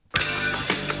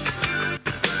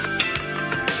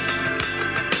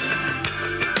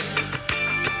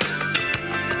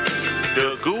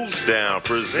Down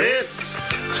presents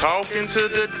Talking to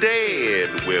the Dead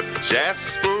with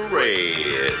Jasper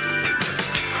Redd.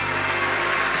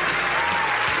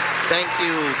 Thank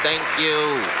you.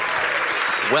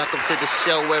 Welcome to the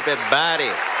show, everybody.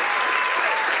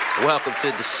 Welcome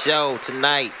to the show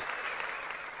tonight.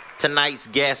 Tonight's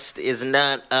guest is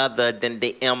none other than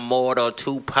the immortal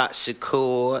Tupac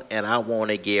Shakur, and I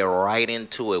want to get right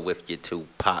into it with you,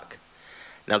 Tupac.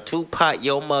 Now, Tupac,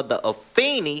 your mother,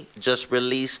 Afeni, just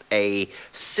released a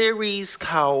series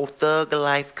called Thug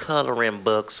Life Coloring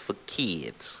Books for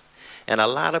Kids. And a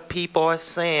lot of people are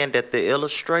saying that the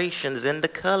illustrations in the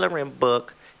coloring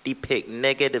book depict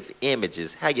negative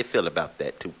images. How you feel about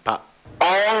that, Tupac?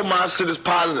 All my shit is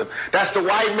positive. That's the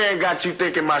white man got you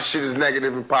thinking my shit is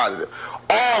negative and positive.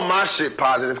 All my shit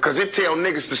positive because it tell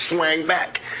niggas to swing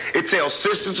back. It tell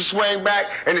sisters to swing back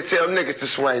and it tell niggas to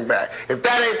swing back. If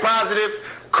that ain't positive,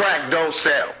 crack don't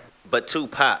sell. But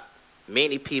Tupac,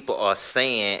 many people are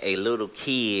saying a little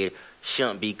kid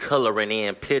shouldn't be coloring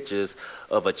in pictures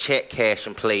of a check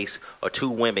cashing place or two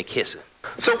women kissing.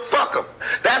 So fuck them.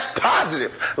 That's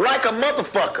positive. Like a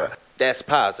motherfucker. That's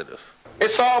positive.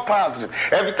 It's all positive.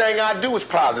 Everything I do is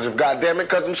positive, goddammit,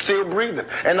 because I'm still breathing.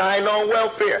 And I ain't on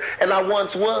welfare. And I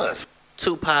once was.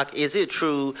 Tupac, is it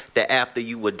true that after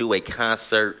you would do a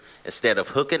concert, instead of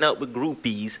hooking up with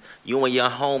groupies, you and your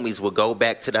homies would go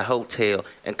back to the hotel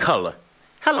and color?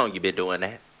 How long you been doing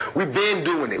that? We been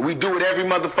doing it. We do it every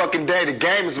motherfucking day. The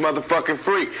game is motherfucking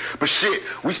free. But shit,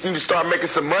 we need to start making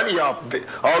some money off of it.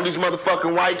 All these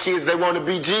motherfucking white kids, they want to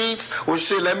be G's? Well,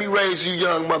 shit, let me raise you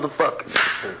young motherfuckers.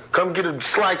 Come get a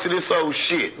slice of this old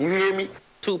shit. You hear me?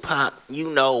 Tupac, you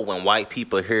know when white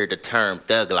people hear the term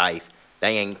thug life,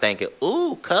 they ain't thinking,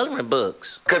 ooh, coloring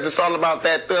books. Because it's all about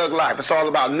that thug life. It's all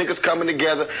about niggas coming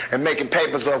together and making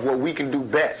papers of what we can do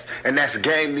best. And that's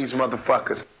game these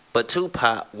motherfuckers. But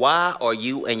Tupac, why are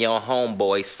you and your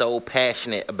homeboy so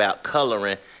passionate about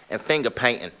coloring and finger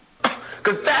painting?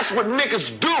 Because that's what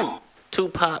niggas do.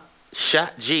 Tupac,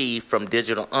 Shot G from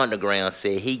Digital Underground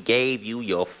said he gave you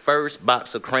your first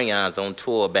box of crayons on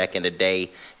tour back in the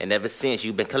day, and ever since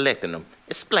you've been collecting them.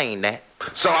 Explain that.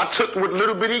 So I took what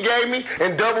little bit he gave me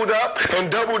and doubled up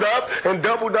and doubled up and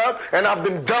doubled up, and I've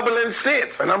been doubling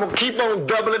since. And I'm going to keep on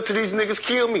doubling till these niggas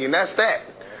kill me, and that's that.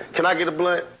 Can I get a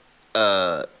blunt?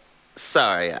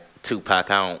 Sorry, Tupac,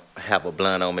 I don't have a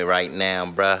blunt on me right now,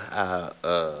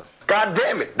 bruh. God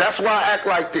damn it, that's why I act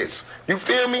like this. You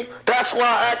feel me? That's why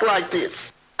I act like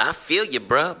this. I feel you,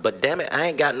 bruh, but damn it, I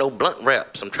ain't got no blunt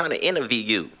wraps. I'm trying to interview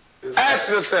you. Ask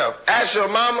yourself, ask your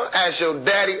mama, ask your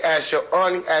daddy, ask your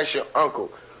auntie, ask your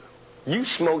uncle. You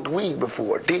smoked weed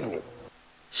before, didn't you?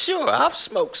 Sure, I've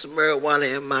smoked some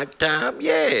marijuana in my time,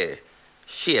 yeah.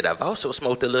 Shit, I've also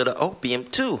smoked a little opium,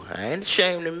 too. I ain't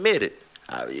ashamed to admit it.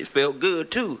 It felt good,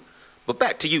 too. But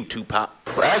back to you, Tupac.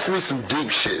 Well, ask me some deep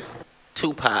shit.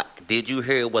 Tupac, did you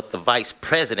hear what the vice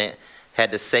president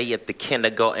had to say at the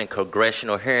kindergarten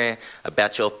congressional hearing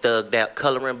about your thugged out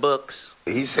coloring books?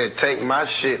 He said, take my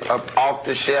shit up off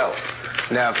the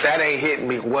shelf. Now, if that ain't hitting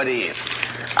me, what is?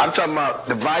 I'm talking about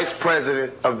the vice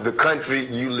president of the country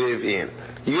you live in.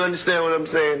 You understand what I'm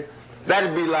saying?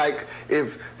 That'd be like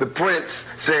if the prince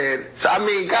said,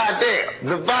 goddamn,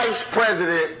 the vice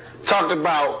president talked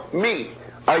about me,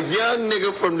 a young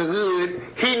nigga from the hood.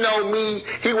 He know me.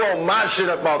 He want my shit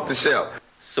up off the shelf.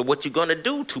 So what you gonna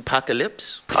do,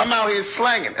 Tupacalypse? I'm out here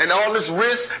slanging, and all this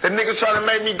risk that niggas trying to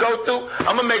make me go through,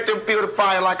 I'm gonna make them feel the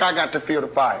fire like I got to feel the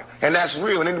fire. And that's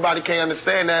real, and anybody can't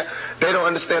understand that, they don't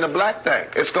understand the black thing.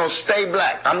 It's gonna stay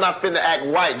black. I'm not finna act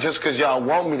white just because y'all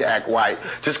want me to act white,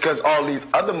 just because all these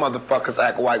other motherfuckers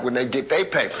act white when they get their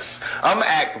papers. I'm gonna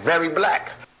act very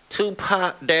black.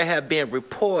 Tupac, there have been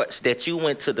reports that you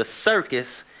went to the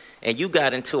circus and you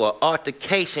got into an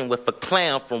altercation with a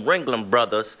clown from Ringling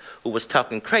Brothers who was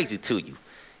talking crazy to you.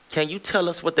 Can you tell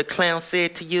us what the clown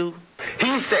said to you?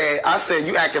 He said, I said,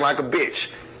 you acting like a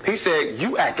bitch. He said,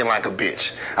 you acting like a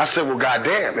bitch. I said, well,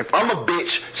 goddamn, if I'm a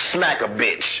bitch, smack a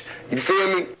bitch. You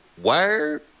feel me?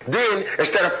 Word? Then,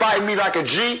 instead of fighting me like a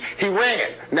G, he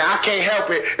ran. Now, I can't help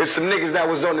it if some niggas that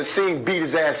was on the scene beat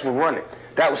his ass for running.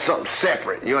 That was something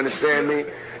separate, you understand me?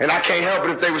 And I can't help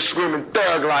it if they were screaming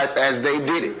thug life as they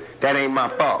did it. That ain't my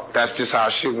fault. That's just how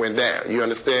shit went down, you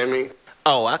understand me?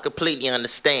 Oh, I completely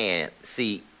understand.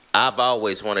 See, I've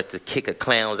always wanted to kick a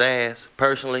clown's ass,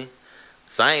 personally.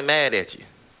 So I ain't mad at you.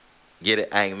 Get it?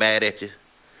 I ain't mad at you.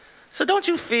 So don't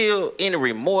you feel any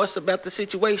remorse about the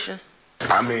situation?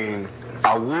 I mean,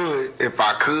 I would if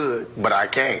I could, but I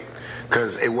can't.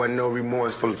 Because it wasn't no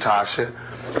remorse for Latasha.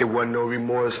 It wasn't no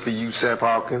remorse for you, Seth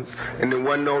Hawkins. And there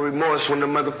wasn't no remorse when the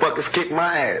motherfuckers kicked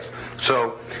my ass.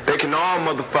 So they can all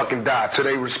motherfucking die till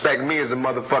they respect me as a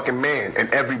motherfucking man. And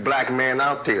every black man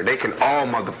out there, they can all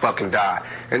motherfucking die.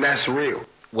 And that's real.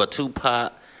 Well,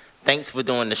 Tupac, thanks for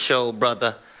doing the show,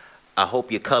 brother. I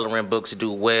hope your coloring books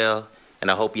do well,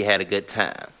 and I hope you had a good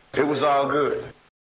time. It was all good.